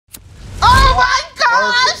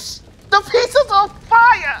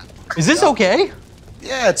Is this okay?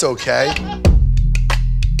 Yeah, it's okay.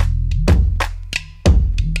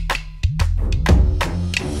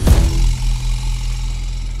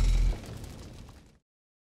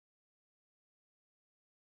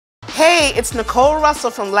 Hey, it's Nicole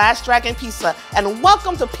Russell from Last Dragon Pizza, and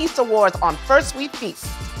welcome to Pizza Wars on First We Feast.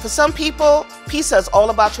 For some people, pizza is all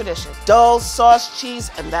about tradition. Dough, sauce, cheese,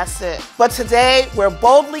 and that's it. But today, we're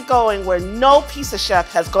boldly going where no pizza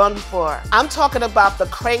chef has gone before. I'm talking about the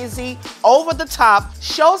crazy, over-the-top,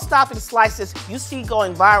 show-stopping slices you see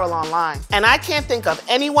going viral online. And I can't think of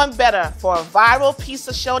anyone better for a viral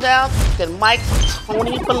pizza showdown than Mike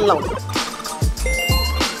Tony Bologna.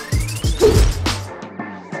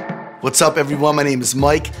 What's up, everyone? My name is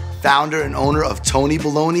Mike, founder and owner of Tony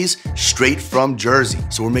Bologna's, straight from Jersey.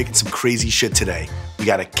 So we're making some crazy shit today. We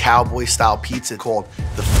got a cowboy-style pizza called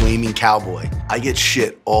the Flaming Cowboy. I get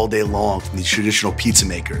shit all day long from these traditional pizza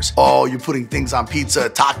makers. Oh, you're putting things on pizza,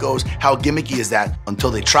 tacos, how gimmicky is that? Until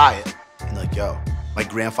they try it, and like, yo, my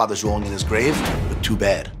grandfather's rolling in his grave, but too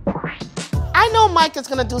bad. I know Mike is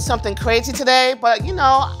gonna do something crazy today, but you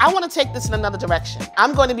know, I wanna take this in another direction.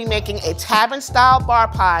 I'm going to be making a tavern-style bar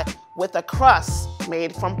pie with a crust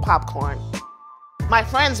made from popcorn. My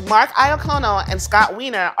friends Mark Iacono and Scott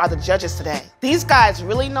Wiener are the judges today. These guys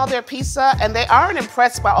really know their pizza, and they aren't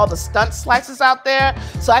impressed by all the stunt slices out there,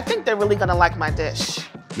 so I think they're really gonna like my dish.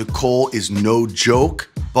 Nicole is no joke,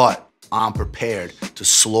 but I'm prepared to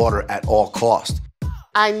slaughter at all costs.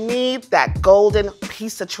 I need that golden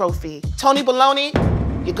pizza trophy. Tony Bologna,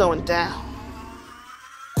 you're going down.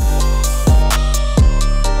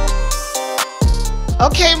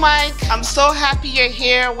 Okay, Mike, I'm so happy you're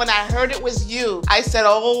here. When I heard it was you, I said,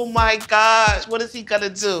 oh my gosh, what is he gonna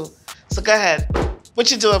do? So go ahead. What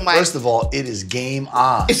you doing, Mike? First of all, it is game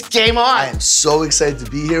on. It's game on. I am so excited to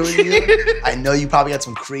be here with you. I know you probably got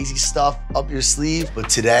some crazy stuff up your sleeve, but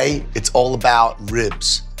today, it's all about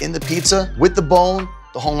ribs. In the pizza, with the bone,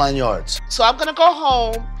 the whole 9 yards. So I'm gonna go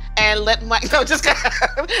home and let Mike, no, just go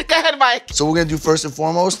ahead, Mike. So we're gonna do first and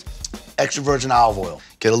foremost, extra virgin olive oil.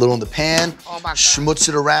 Get a little in the pan, oh my God. Schmutz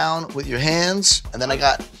it around with your hands, and then I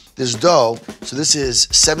got this dough. So this is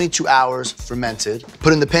 72 hours fermented.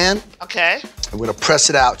 Put it in the pan. Okay. And we're gonna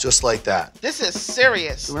press it out just like that. This is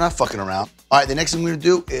serious. We're not fucking around. All right, the next thing we're gonna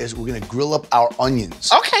do is we're gonna grill up our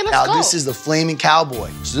onions. Okay, let's go. Now this is the Flaming Cowboy.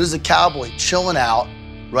 So this is a cowboy chilling out,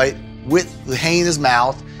 right, with the hay in his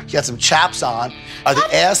mouth. He got some chaps on. Are they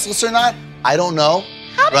assless or not? I don't know,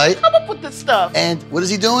 How did right? you come up with this stuff? And what is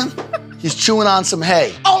he doing? He's chewing on some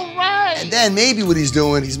hay. All right. And then maybe what he's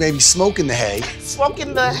doing, he's maybe smoking the hay.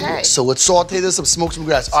 Smoking the hay. So let's saute this up, smoke some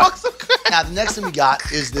grass. All right. Smoke some grass. Now the next thing we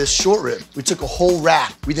got is this short rib. We took a whole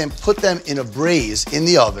rack. We then put them in a braise in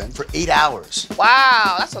the oven for 8 hours.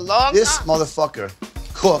 Wow, that's a long This time. motherfucker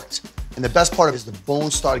cooked, and the best part of it is the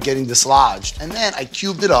bones started getting dislodged. And then I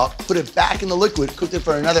cubed it up, put it back in the liquid, cooked it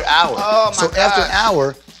for another hour. Oh my So gosh. after an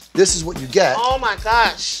hour, this is what you get. Oh my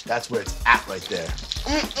gosh. That's where it's at right there.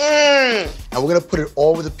 Mm-mm. Now we're gonna put it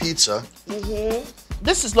all over the pizza.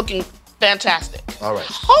 This is looking fantastic. All right.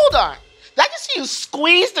 Hold on. Did I just see you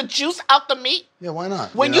squeeze the juice out the meat? Yeah, why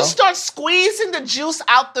not? When you know? start squeezing the juice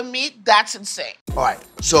out the meat, that's insane. All right,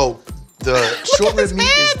 so the short at rib his meat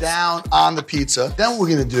is hands. down on the pizza. Then what we're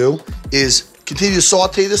gonna do is continue to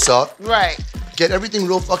saute this up, Right. get everything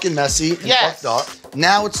real fucking messy and Yes. fucked up.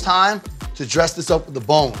 Now it's time to dress this up with the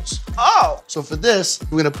bones. Oh, So for this,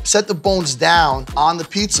 we're gonna set the bones down on the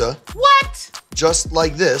pizza, what? just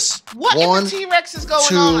like this. What One, in the T-Rex is going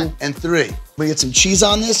 2, on? and 3. We get some cheese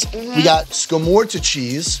on this. We got scamorza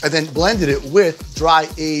cheese, and then blended it with dry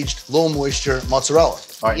aged, low moisture mozzarella.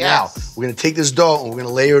 All right, Yes. now we're gonna take this dough and we're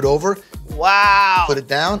gonna layer it over, Wow. put it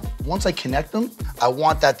down. Once I connect them, I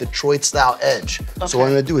want that Detroit style edge. So Okay. what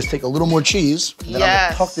I'm gonna do is take a little more cheese, and then I'm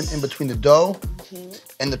Yes. gonna tuck them in between the dough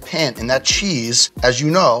and the pan. And that cheese, as you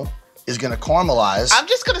know, is gonna caramelize. I'm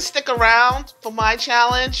just gonna stick around for my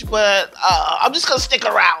challenge, but I'm just gonna stick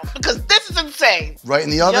around because this is insane. Right in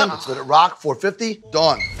the oven, Yeah. let's let it rock, 450,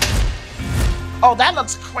 done. Oh, that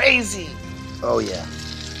looks crazy. Oh yeah,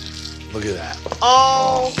 look at that.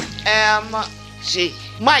 OMG.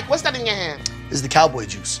 Mike, what's that in your hand? This is the cowboy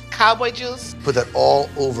juice. Cowboy juice? Put that all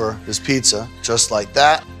over this pizza, just like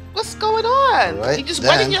that. What's going on? All right, You just then-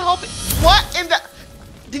 wetting your whole What in the...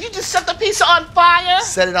 Did you just set the pizza on fire?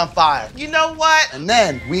 Set it on fire. You know what? And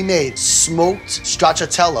then we made smoked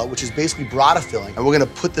stracciatella, which is basically burrata filling. And we're gonna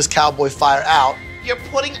put this cowboy fire out. You're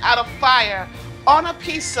putting out a fire on a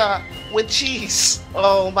pizza with cheese.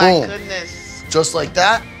 Oh my Boom. goodness. Just like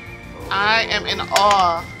that. I am in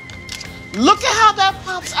awe. Look at how that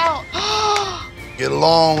pops out. Get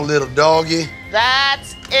along, little doggy.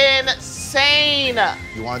 That's insane. insane.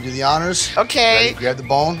 You want to do the honors? Okay. Ready? Grab the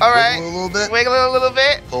bone. All right. Wiggle it a little bit. Wiggle it a little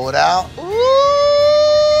bit. Pull it out. Ooh,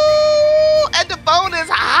 and the bone is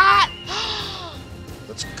hot.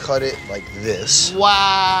 Let's cut it like this. Wow.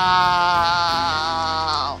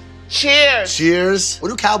 Cheers. Cheers. What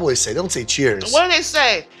do cowboys say? They don't say cheers. What do they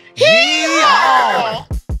say? Yeehaw!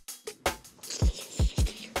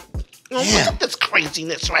 Look at this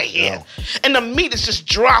craziness right here. And the meat is just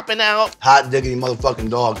dropping out. Hot diggity motherfucking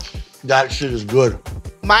dog. That shit is good.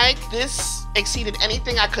 Mike, this exceeded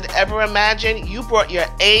anything I could ever imagine. You brought your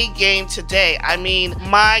A game today. I mean,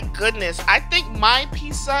 my goodness. I think my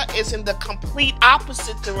pizza is in the complete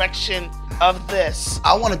opposite direction of this.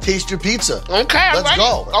 I want to taste your pizza. Okay, let's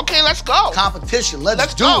go. Okay, let's go. Competition.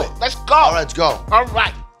 Let's do go. it. Let's go. All right, let's go. All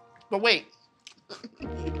right. But wait.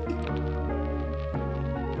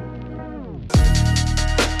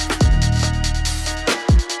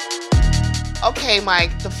 Okay,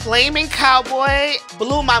 Mike, the flaming cowboy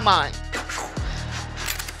blew my mind.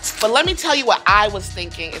 But let me tell you what I was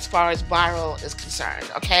thinking as far as viral is concerned,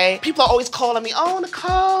 okay? People are always calling me, oh,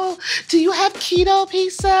 Nicole, do you have keto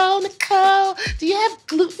pizza? Oh, Nicole, do you have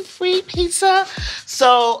gluten-free pizza?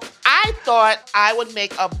 So I thought I would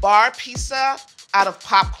make a bar pizza out of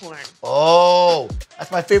popcorn. Oh,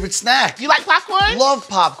 that's my favorite snack. You like popcorn? Love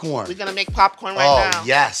popcorn. We're gonna make popcorn right now. Oh,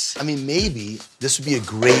 yes. I mean, maybe this would be a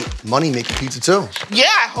great money-making pizza, too. Yeah,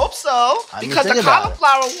 I hope so. Because the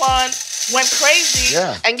cauliflower one went crazy.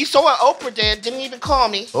 Yeah. And you saw what Oprah didn't even call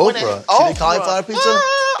me. Oprah? She did cauliflower pizza?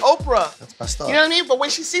 Oprah. That's messed up. You know what I mean? But when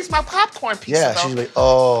she sees my popcorn pizza, yeah, she's like,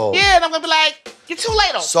 oh. Yeah, and I'm gonna be like, you're too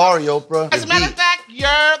late, Oprah. Sorry, Oprah. As a matter of fact,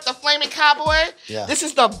 you're the flaming cowboy. Yeah. This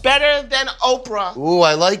is the better than Oprah. Ooh,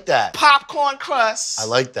 I like that. Popcorn crust. I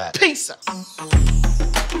like that. Pizza.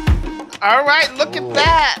 All right, look at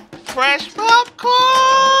that. Fresh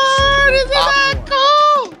popcorn. Isn't that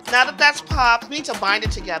cool? Now that that's popped, we need to bind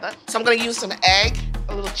it together. So I'm gonna use some egg,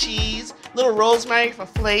 a little cheese, a little rosemary for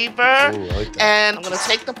flavor. Ooh, I like that. And I'm gonna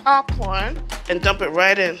take the popcorn and dump it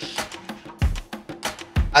right in.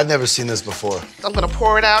 I've never seen this before. I'm gonna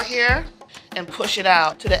pour it out here and push it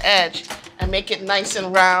out to the edge and make it nice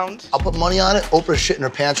and round. I'll put money on it. Oprah's shitting her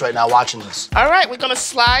pants right now watching this. All right, we're gonna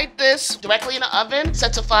slide this directly in the oven,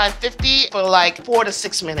 set to 550 for like 4 to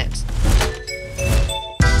 6 minutes.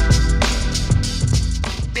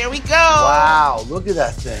 There we go. Wow, look at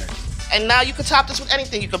that thing. And now you can top this with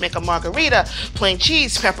anything. You can make a margarita, plain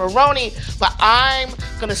cheese, pepperoni, but I'm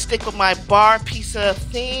gonna stick with my bar pizza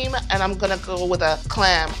theme and I'm gonna go with a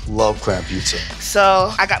clam. Love clam pizza.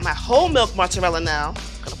 So I got my whole milk mozzarella now.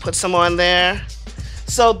 Gonna put some on there.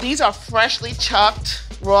 So these are freshly chucked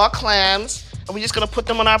raw clams and we're just gonna put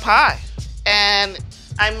them on our pie. And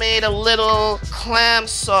I made a little clam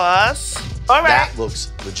sauce. All right. That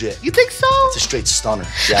looks legit. You think so? It's a straight stunner,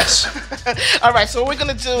 yes. All right, so what we're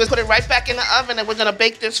gonna do is put it right back in the oven and we're gonna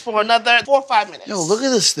bake this for another 4 or 5 minutes. Yo, look at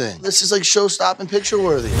this thing. This is like show-stopping,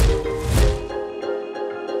 picture-worthy.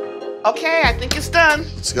 Okay, I think it's done.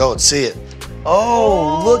 Let's go, let's see it.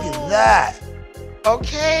 Oh, look at that.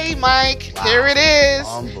 Okay, Mike, here it is.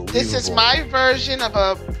 This is my version of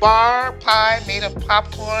a bar pie made of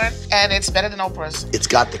popcorn, and it's better than Oprah's. It's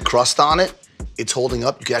got the crust on it. It's holding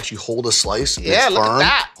up. You can actually hold a slice. Yeah, it's look firm. at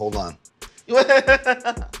that. Hold on. You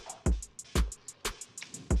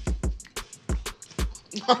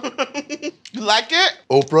like it?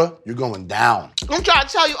 Oprah, you're going down. I'm trying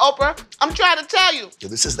to tell you, Oprah. I'm trying to tell you. Yo,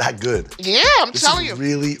 this is that good. Yeah, I'm telling you. This is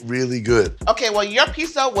really, really good. Okay, well, your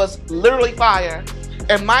pizza was literally fire,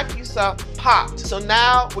 and my pizza popped. So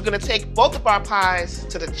now we're gonna take both of our pies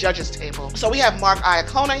to the judges' table. So we have Mark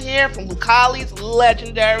Iacono here from Lucali's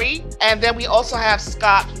Legendary, and then we also have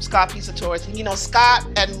Scott from Scott Pizza Tours. And you know, Scott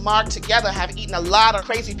and Mark together have eaten a lot of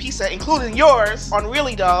crazy pizza, including yours on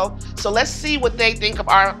Really Dough. So let's see what they think of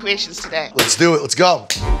our creations today. Let's do it, let's go.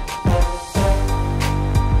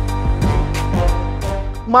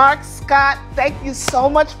 Mark, Scott, thank you so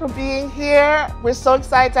much for being here. We're so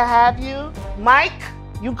excited to have you. Mike,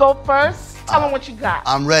 you go first. Tell them what you got.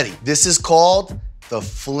 I'm ready. This is called the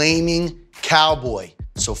Flaming Cowboy.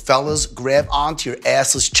 So fellas, grab onto your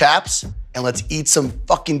assless chaps and let's eat some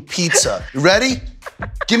fucking pizza. You ready?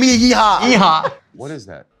 Give me a yeehaw. Yeehaw. What is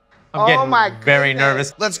that? I'm getting very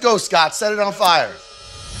nervous. Let's go, Scott. Set it on fire.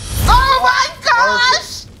 Oh my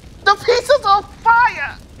gosh! The pizza's on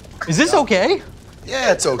fire! Is this okay?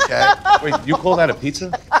 Yeah, it's okay. Wait, you call that a pizza?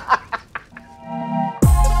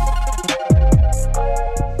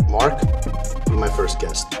 Mark, you're my first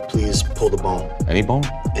guest. Please pull the bone. Any bone?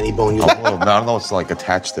 Any bone you Oh, want. well, I don't know. It's like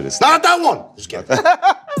attached to this. Not that one. Just kidding.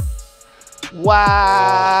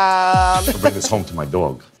 Wow. I'll bring this home to my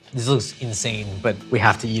dog. This looks insane, but we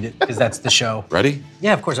have to eat it because that's the show. Ready?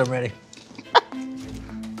 Yeah, of course I'm ready.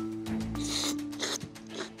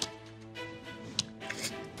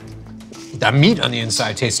 The meat on the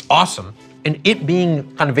inside tastes awesome. And it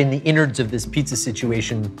being kind of in the innards of this pizza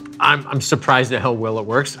situation, I'm surprised at how well it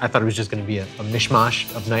works. I thought it was just gonna be a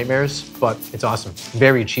mishmash of nightmares, but it's awesome.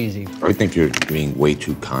 Very cheesy. I think you're being way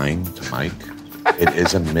too kind to Mike. It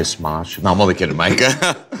is a mishmash. No, I'm only kidding, Mike.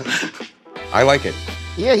 I like it.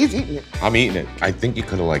 Yeah, he's eating it. I'm eating it. I think you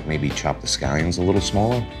could have like maybe chopped the scallions a little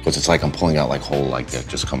smaller, because it's like I'm pulling out like whole, like they're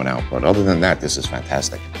just coming out. But other than that, this is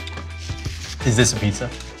fantastic. Is this a pizza?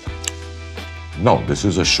 No, this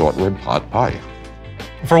is a short rib pot pie.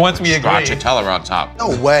 For once we agree. Stracciatella on top.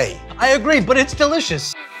 No way. I agree, but it's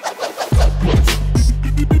delicious.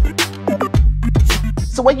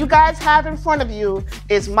 So what you guys have in front of you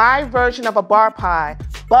is my version of a bar pie,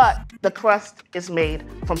 but the crust is made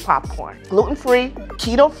from popcorn. Gluten-free,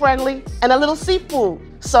 keto-friendly, and a little seafood.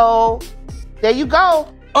 So there you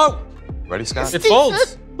go. Oh, Ready, Scott? it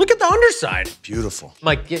folds. Look at the underside. Beautiful.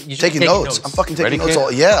 Mike, you should Taking take notes. I'm fucking taking Ready, notes kid?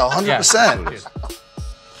 all. Yeah, 100%.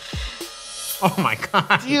 Oh my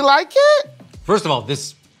God. Do you like it? First of all,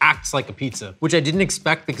 this acts like a pizza, which I didn't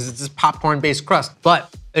expect because it's this popcorn-based crust, but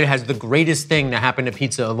it has the greatest thing that happened to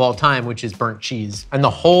pizza of all time, which is burnt cheese. And the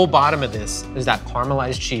whole bottom of this is that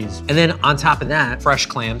caramelized cheese. And then on top of that, fresh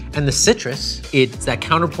clam. And the citrus, it's that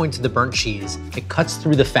counterpoint to the burnt cheese. It cuts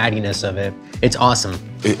through the fattiness of it. It's awesome.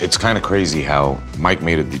 It's kind of crazy how Mike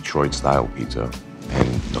made a Detroit-style pizza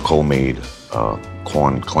and Nicole made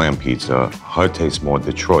corn clam pizza. Her tastes more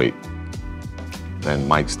Detroit than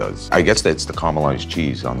Mike's does. I guess that's the caramelized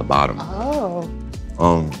cheese on the bottom. Oh.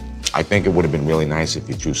 I think it would have been really nice if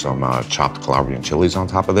you threw some chopped Calabrian chilies on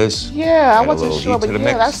top of this. Yeah, I Add a wasn't little sure, heat to but the yeah,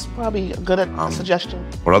 mix. that's probably a good suggestion.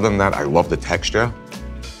 But other than that, I love the texture.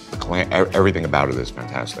 The clam, everything about it is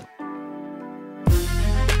fantastic.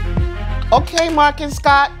 Okay, Mark and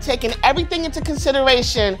Scott, taking everything into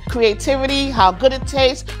consideration, creativity, how good it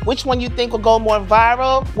tastes, which one you think will go more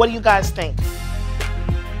viral, what do you guys think?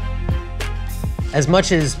 As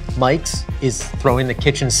much as Mike's is throwing the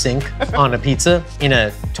kitchen sink on a pizza in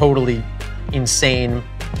a totally insane,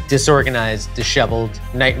 disorganized, disheveled,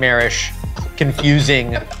 nightmarish,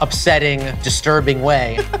 confusing, upsetting, disturbing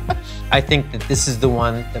way, I think that this is the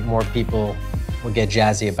one that more people will get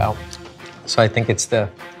jazzy about. So I think it's the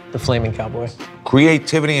Flaming Cowboy.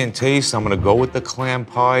 Creativity and taste, I'm gonna go with the clam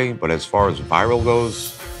pie, but as far as viral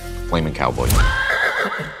goes, Flaming Cowboy.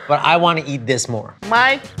 But I want to eat this more.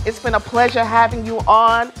 Mike, it's been a pleasure having you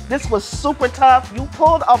on. This was super tough. You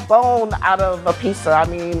pulled a bone out of a pizza. I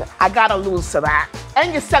mean, I gotta lose to that.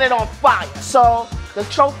 And you set it on fire. So the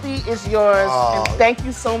trophy is yours, and thank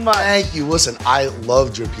you so much. Thank you. Listen, I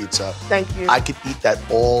loved your pizza. Thank you. I could eat that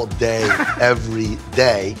all day, every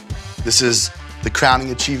day. This is the crowning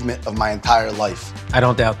achievement of my entire life. I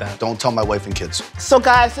don't doubt that. Don't tell my wife and kids. So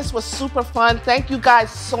guys, this was super fun. Thank you guys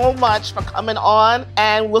so much for coming on,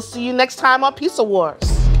 and we'll see you next time on Pizza Wars.